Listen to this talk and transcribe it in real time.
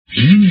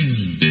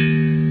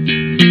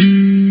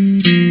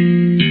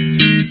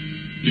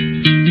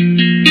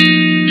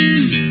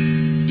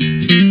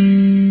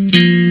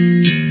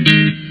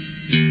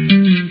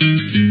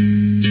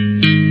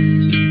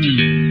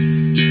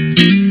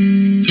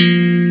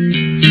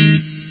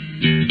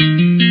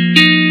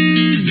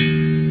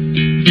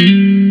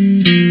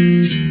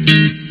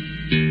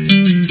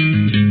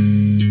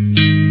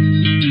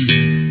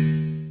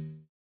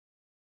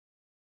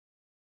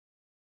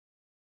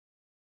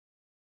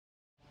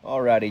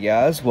Alrighty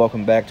guys,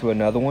 welcome back to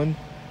another one.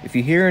 If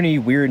you hear any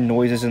weird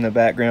noises in the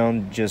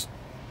background, just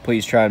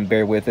please try and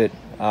bear with it.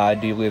 I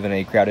do live in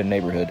a crowded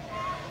neighborhood.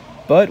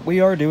 But we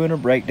are doing a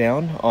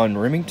breakdown on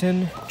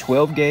Remington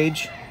 12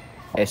 gauge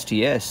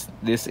STS.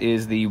 This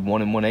is the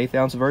 1 1/8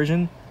 ounce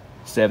version,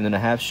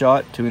 7.5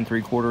 shot, 2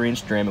 3/4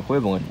 inch dram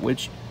equivalent,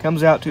 which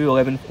comes out to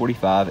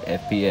 1145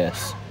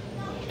 FPS.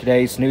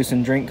 Today's snooze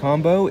and drink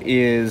combo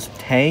is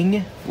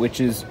Tang, which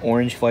is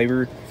orange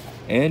flavor,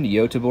 and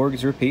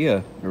Göteborg's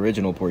Rapia,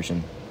 original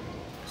portion.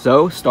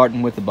 So,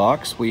 starting with the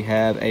box, we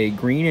have a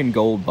green and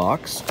gold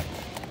box,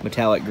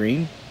 metallic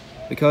green,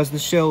 because the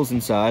shells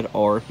inside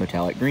are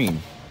metallic green.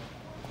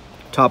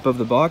 Top of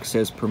the box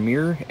says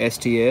Premier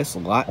STS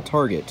Light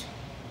Target,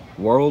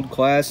 World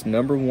Class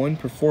 #1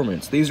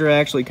 Performance. These are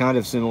actually kind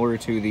of similar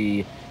to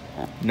the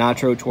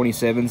Nitro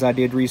 27s I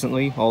did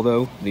recently,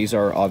 although these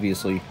are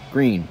obviously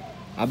green.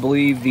 I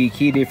believe the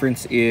key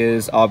difference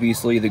is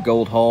obviously the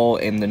gold hull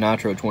and the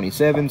Nitro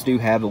 27s do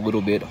have a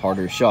little bit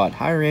harder shot,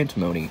 higher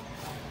antimony.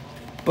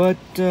 But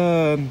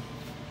the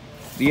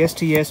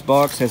STS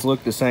box has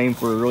looked the same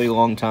for a really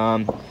long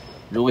time.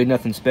 Really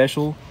nothing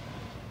special.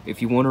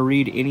 If you want to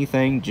read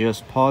anything,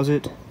 just pause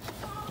it.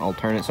 I'll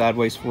turn it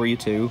sideways for you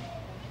too.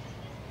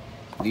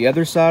 The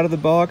other side of the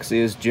box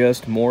is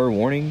just more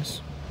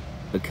warnings.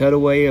 The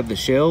cutaway of the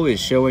shell is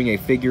showing a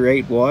figure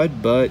 8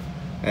 wad, but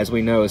as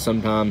we know,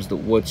 sometimes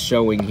what's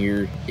showing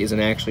here isn't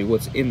actually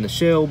what's in the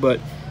shell,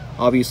 but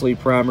obviously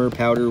primer,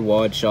 powder,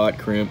 wad, shot,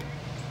 crimp,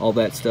 all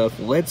that stuff.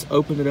 Let's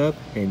open it up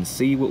and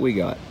see what we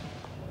got.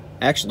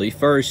 Actually,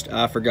 first,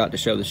 I forgot to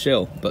show the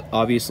shell, but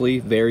obviously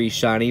very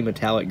shiny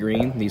metallic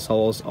green. These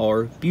hulls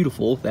are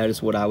beautiful. That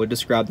is what I would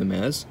describe them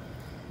as.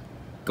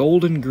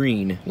 Golden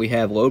green, we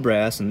have low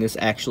brass, and this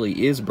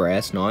actually is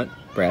brass, not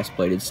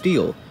brass-plated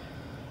steel.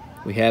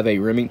 We have a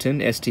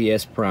Remington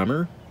STS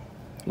primer,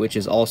 which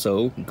is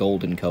also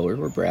golden color,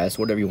 or brass,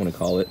 whatever you want to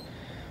call it.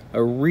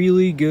 A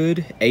really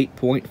good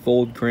 8-point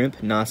fold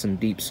crimp, nice and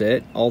deep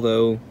set,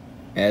 although,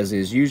 as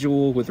is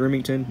usual with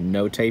Remington,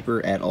 no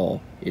taper at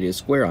all. It is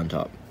square on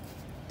top.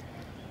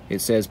 It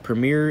says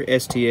Premier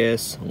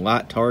STS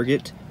Light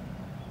Target.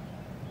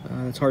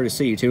 It's hard to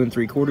see. 2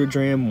 3/4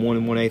 dram,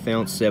 1 1/8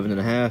 ounce,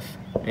 7.5,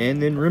 and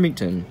then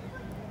Remington.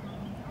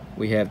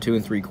 We have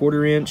 2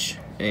 3/4 inch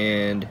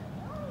and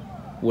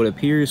what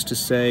appears to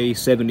say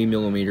 70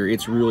 millimeter.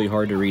 It's really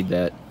hard to read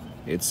that.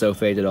 It's so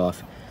faded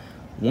off.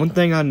 One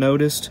thing I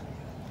noticed,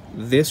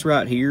 this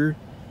right here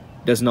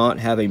does not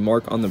have a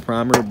mark on the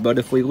primer, but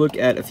if we look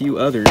at a few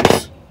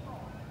others,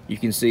 you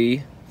can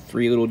see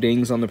 3 little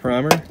dings on the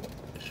primer,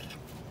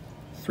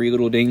 3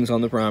 little dings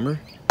on the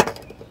primer,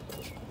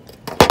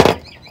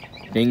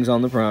 dings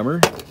on the primer,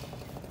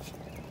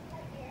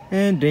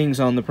 and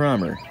dings on the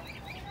primer.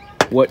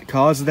 What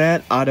caused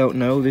that, I don't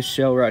know. This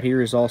shell right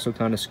here is also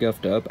kind of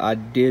scuffed up. I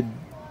did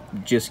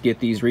just get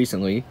these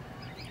recently.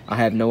 I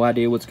have no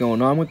idea what's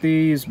going on with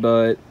these,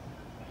 but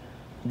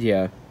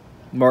yeah,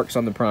 marks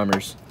on the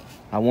primers.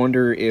 I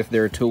wonder if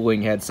their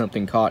tooling had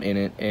something caught in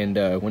it, and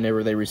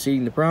whenever they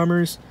resealed the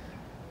primers,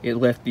 it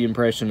left the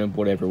impression of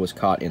whatever was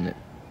caught in it.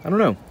 I don't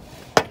know.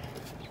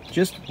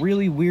 Just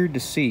really weird to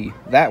see.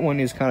 That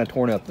one is kind of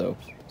torn up though.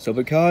 So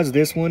because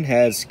this one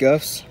has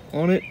scuffs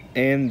on it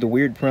and the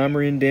weird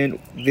primer indent,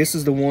 this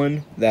is the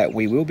one that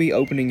we will be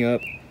opening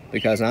up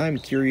because I'm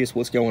curious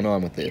what's going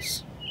on with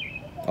this.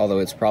 Although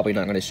it's probably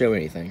not going to show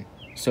anything.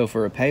 So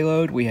for a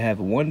payload, we have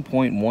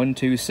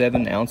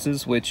 1.127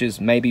 ounces, which is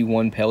maybe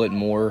 1 pellet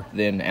more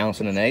than 1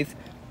 1/8 ounce,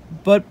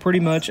 but pretty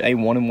much a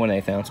 1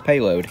 1/8 ounce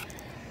payload.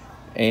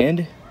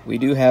 And we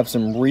do have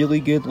some really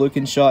good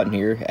looking shot in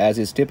here, as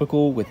is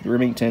typical with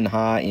Remington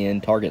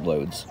high-end target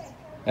loads.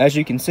 As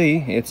you can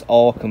see, it's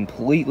all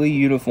completely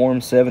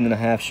uniform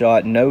 7.5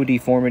 shot, no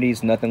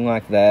deformities, nothing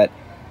like that.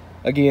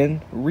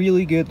 Again,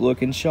 really good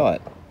looking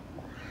shot.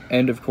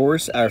 And of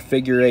course, our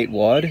figure 8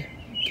 wad.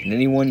 Can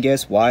anyone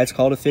guess why it's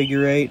called a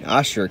figure 8?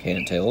 I sure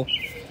can't tell.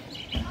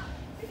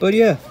 But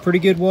yeah, pretty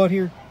good wad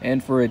here.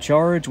 And for a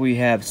charge, we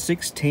have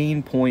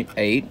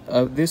 16.8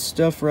 of this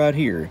stuff right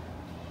here.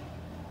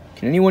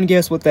 Can anyone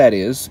guess what that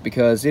is?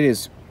 Because it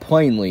is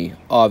plainly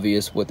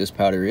obvious what this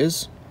powder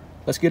is.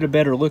 Let's get a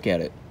better look at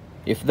it.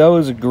 If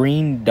those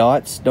green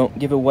dots don't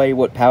give away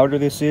what powder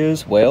this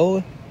is,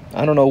 well,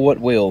 I don't know what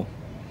will.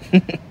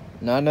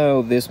 Now, I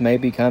know this may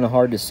be kind of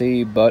hard to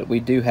see, but we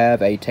do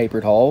have a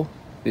tapered hull.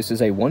 This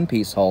is a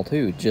one-piece hull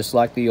too, just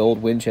like the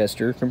old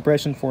Winchester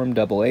compression form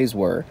AA's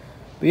were.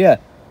 But yeah,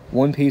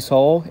 one-piece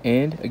hull,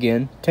 and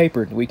again,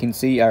 tapered. We can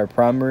see our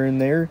primer in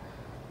there.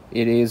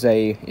 It is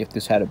a, if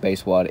this had a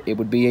base wad, it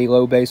would be a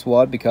low base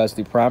wad because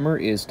the primer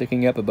is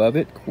sticking up above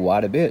it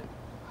quite a bit.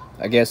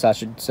 I guess I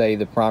should say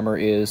the primer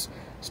is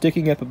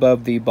sticking up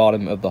above the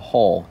bottom of the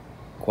hull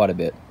quite a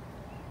bit.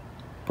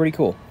 Pretty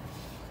cool.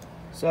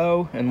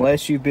 So,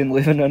 unless you've been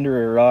living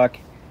under a rock,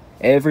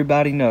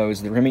 everybody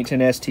knows the Remington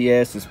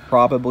STS is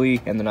probably,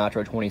 and the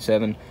Nitro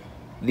 27,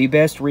 the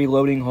best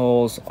reloading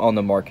hulls on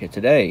the market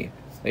today.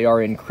 They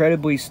are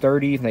incredibly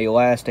sturdy and they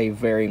last a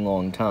very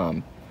long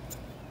time.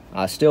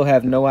 I still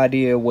have no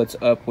idea what's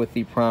up with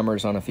the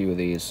primers on a few of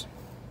these.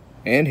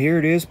 And here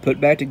it is, put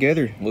back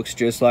together. Looks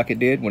just like it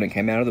did when it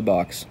came out of the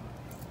box.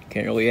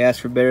 Can't really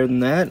ask for better than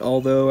that,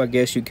 although I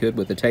guess you could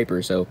with the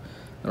taper, so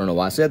I don't know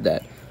why I said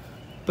that.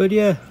 But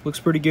yeah, looks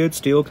pretty good.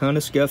 Still kind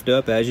of scuffed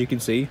up, as you can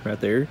see right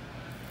there.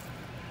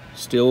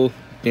 Still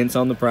dents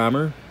on the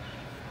primer.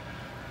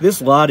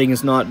 This lighting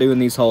is not doing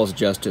these hulls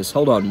justice.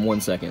 Hold on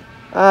 1 second.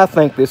 I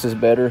think this is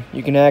better.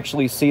 You can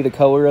actually see the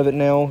color of it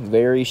now.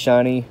 Very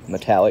shiny,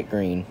 metallic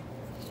green.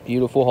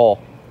 Beautiful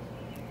hull.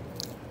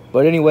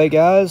 But anyway,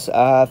 guys,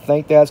 I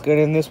think that's going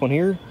to end this one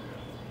here.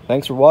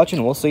 Thanks for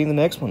watching. We'll see you in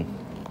the next one.